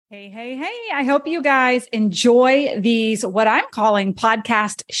Hey, hey, hey. I hope you guys enjoy these, what I'm calling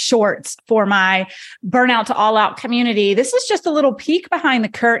podcast shorts for my Burnout to All Out community. This is just a little peek behind the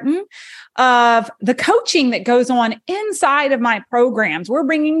curtain of the coaching that goes on inside of my programs. We're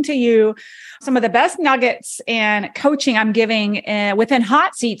bringing to you some of the best nuggets and coaching I'm giving within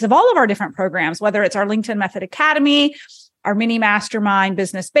hot seats of all of our different programs, whether it's our LinkedIn Method Academy, our mini mastermind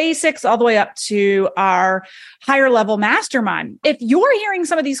business basics, all the way up to our higher level mastermind. If you're hearing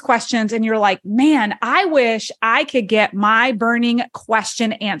some of these questions and you're like, man, I wish I could get my burning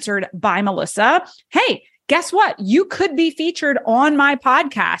question answered by Melissa. Hey, guess what? You could be featured on my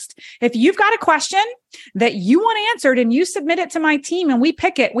podcast. If you've got a question that you want answered and you submit it to my team and we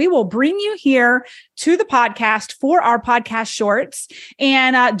pick it, we will bring you here to the podcast for our podcast shorts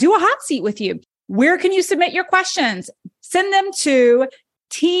and do a hot seat with you. Where can you submit your questions? Send them to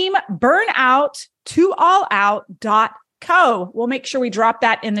teamburnouttooallout.co. We'll make sure we drop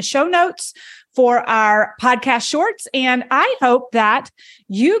that in the show notes for our podcast shorts. And I hope that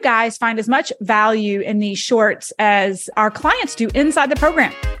you guys find as much value in these shorts as our clients do inside the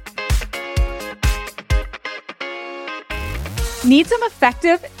program. Need some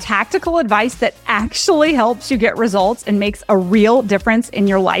effective tactical advice that actually helps you get results and makes a real difference in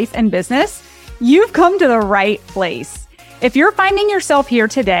your life and business? You've come to the right place. If you're finding yourself here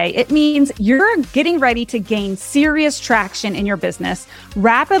today, it means you're getting ready to gain serious traction in your business,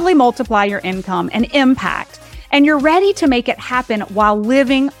 rapidly multiply your income and impact, and you're ready to make it happen while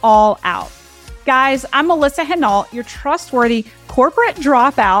living all out. Guys, I'm Melissa Henault, your trustworthy corporate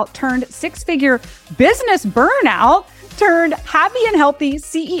dropout turned six-figure business burnout turned happy and healthy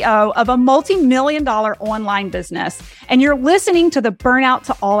CEO of a multi-million-dollar online business. And you're listening to the Burnout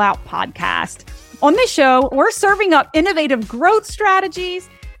to All Out podcast. On this show, we're serving up innovative growth strategies,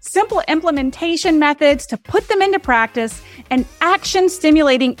 simple implementation methods to put them into practice, and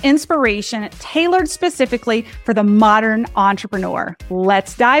action-stimulating inspiration tailored specifically for the modern entrepreneur.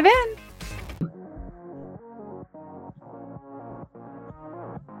 Let's dive in.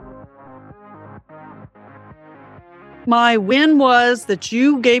 My win was that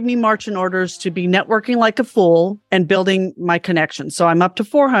you gave me marching orders to be networking like a fool and building my connections. So I'm up to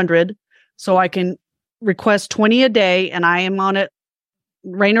 400. So I can request 20 a day and I am on it,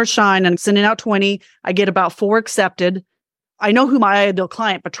 rain or shine, and sending out 20. I get about 4 accepted. I know who my ideal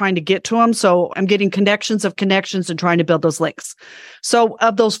client, but trying to get to them. So I'm getting connections of connections and trying to build those links. So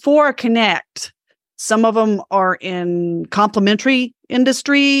of those 4 I connect, some of them are in complementary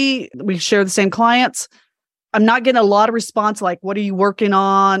industry. We share the same clients. I'm not getting a lot of response like, what are you working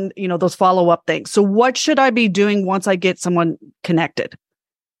on? You know, those follow-up things. So what should I be doing once I get someone connected?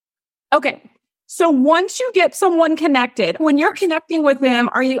 Okay. So once you get someone connected, when you're connecting with them,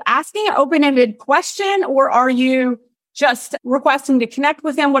 are you asking an open-ended question or are you just requesting to connect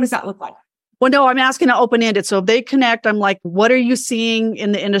with them? What does that look like? Well, no, I'm asking an open-ended. So if they connect, I'm like, what are you seeing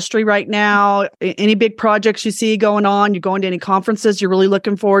in the industry right now? Any big projects you see going on? You're going to any conferences you're really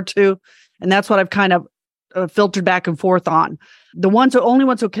looking forward to? And that's what I've kind of filtered back and forth on. The only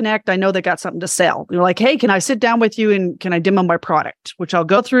ones who connect, I know they got something to sell. You're like, hey, can I sit down with you and can I demo my product? Which I'll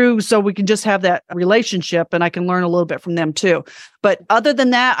go through so we can just have that relationship and I can learn a little bit from them too. But other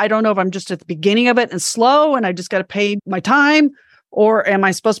than that, I don't know if I'm just at the beginning of it and slow and I just got to pay my time, or am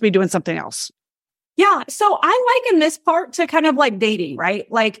I supposed to be doing something else? Yeah. So I liken this part to kind of like dating, right?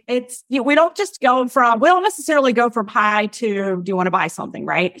 Like we don't necessarily go from hi to do you want to buy something,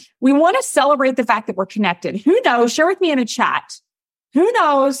 right? We want to celebrate the fact that we're connected. Who knows? Share with me in a chat. Who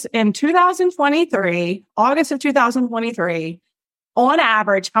knows in 2023, August of 2023, on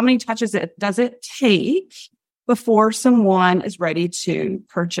average, how many touches does it take before someone is ready to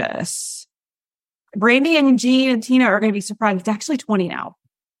purchase? Brandy and Jean and Tina are going to be surprised. It's actually 20 now.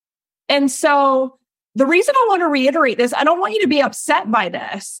 And so the reason I want to reiterate this, I don't want you to be upset by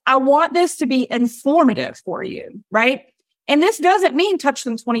this. I want this to be informative for you, right? And this doesn't mean touch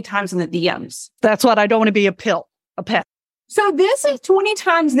them 20 times in the DMs. That's what I don't want to be a pet. So this is 20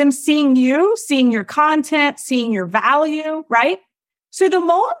 times them seeing you, seeing your content, seeing your value, right? So the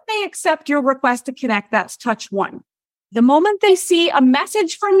moment they accept your request to connect, that's touch 1. The moment they see a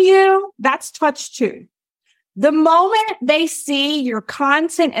message from you, that's touch 2. The moment they see your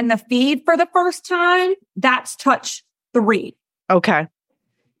content in the feed for the first time, that's touch 3. Okay.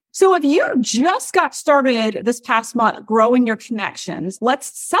 So if you just got started this past month growing your connections,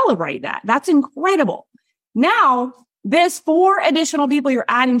 let's celebrate that. That's incredible. Now, there's 4 additional people you're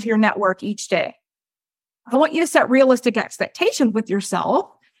adding to your network each day. I want you to set realistic expectations with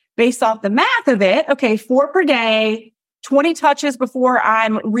yourself based off the math of it. Okay, 4 per day, 20 touches before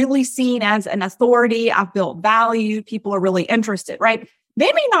I'm really seen as an authority. I've built value. People are really interested, right?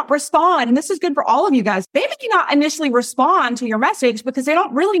 they may not respond. And this is good for all of you guys. They may not initially respond to your message because they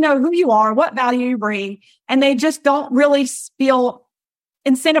don't really know who you are, what value you bring, and they just don't really feel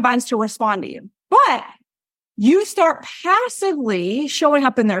incentivized to respond to you. But you start passively showing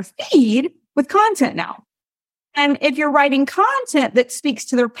up in their feed with content now. And if you're writing content that speaks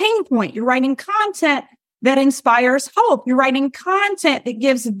to their pain point, you're writing content that inspires hope, you're writing content that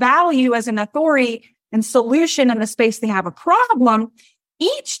gives value as an authority and solution in the space they have a problem,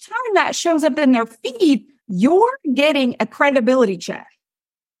 each time that shows up in their feed, you're getting a credibility check.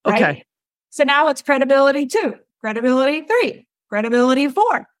 Right? Okay. So now it's credibility 2, credibility 3, credibility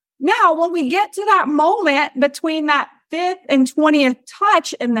 4. Now, when we get to that moment between that 5th and 20th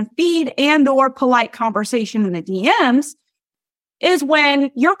touch in the feed and or polite conversation in the DMs is when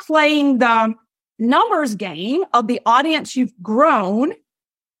you're playing the numbers game of the audience you've grown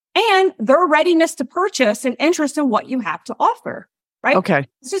and their readiness to purchase and interest in what you have to offer, right? Okay.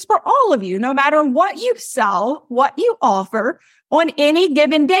 This is for all of you, no matter what you sell, what you offer. On any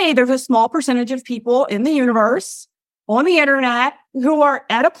given day, there's a small percentage of people in the universe, on the internet, who are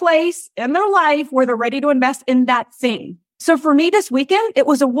at a place in their life where they're ready to invest in that thing. So for me this weekend, it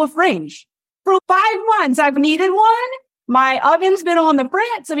was a Wolf Range. For 5 months, I've needed one. My oven's been on the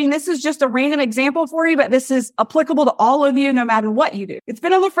fritz. I mean, this is just a random example for you, but this is applicable to all of you, no matter what you do. It's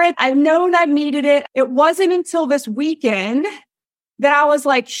been on the fritz. I've known I've needed it. It wasn't until this weekend that I was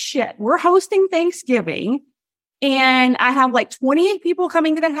like, shit, we're hosting Thanksgiving and I have like 28 people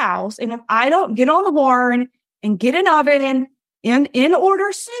coming to the house. And if I don't get on the horn and get an oven in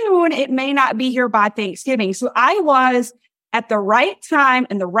order soon, it may not be here by Thanksgiving. So I was at the right time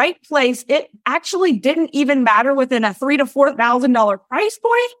in the right place. It actually didn't even matter within a $3,000 to $4,000 price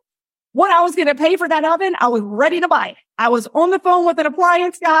point. What I was going to pay for that oven, I was ready to buy it. I was on the phone with an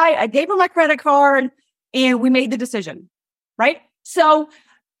appliance guy. I gave him my credit card and we made the decision, right? So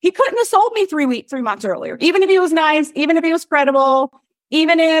he couldn't have sold me 3 months earlier, even if he was nice, even if he was credible,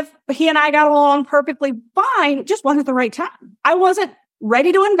 even if he and I got along perfectly fine. It just wasn't the right time. I wasn't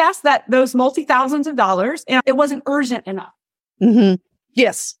ready to invest those multi-thousands of dollars, and it wasn't urgent enough. Mm-hmm.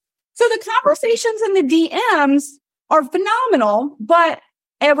 Yes. So the conversations in the DMs are phenomenal, but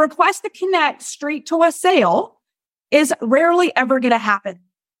a request to connect straight to a sale is rarely ever going to happen.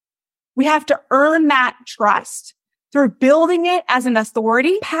 We have to earn that trust through building it as an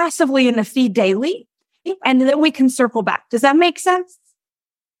authority passively in the feed daily, and then we can circle back. Does that make sense?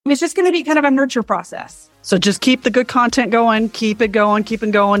 It's just going to be kind of a nurture process. So just keep the good content going, keep it going,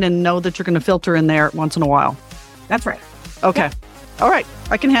 and know that you're going to filter in there once in a while. That's right. Okay. Yeah. All right.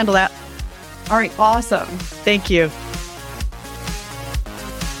 I can handle that. All right. Awesome. Thank you.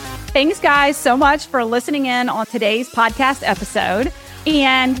 Thanks, guys, so much for listening in on today's podcast episode.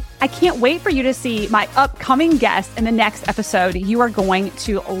 And I can't wait for you to see my upcoming guest in the next episode. You are going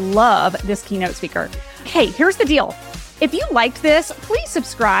to love this keynote speaker. Hey, here's the deal. If you liked this, please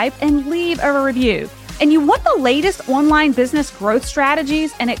subscribe and leave a review. And you want the latest online business growth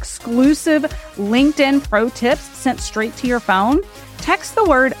strategies and exclusive LinkedIn pro tips sent straight to your phone? Text the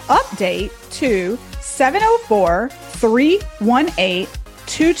word update to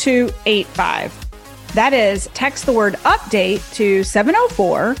 704-318-2285. That is, text the word update to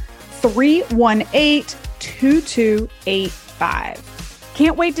 704-318-2285.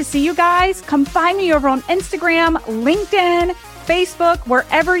 Can't wait to see you guys. Come find me over on Instagram, LinkedIn, Facebook,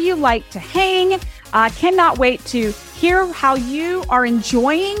 wherever you like to hang. I cannot wait to hear how you are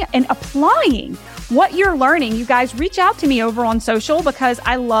enjoying and applying what you're learning. You guys reach out to me over on social because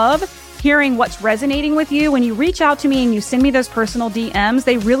I love hearing what's resonating with you. When you reach out to me and you send me those personal DMs,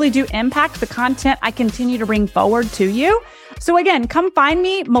 they really do impact the content I continue to bring forward to you. So again, come find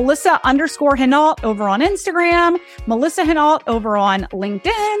me, Melissa_Henault over on Instagram, Melissa Henault over on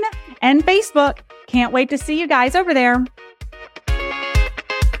LinkedIn and Facebook. Can't wait to see you guys over there.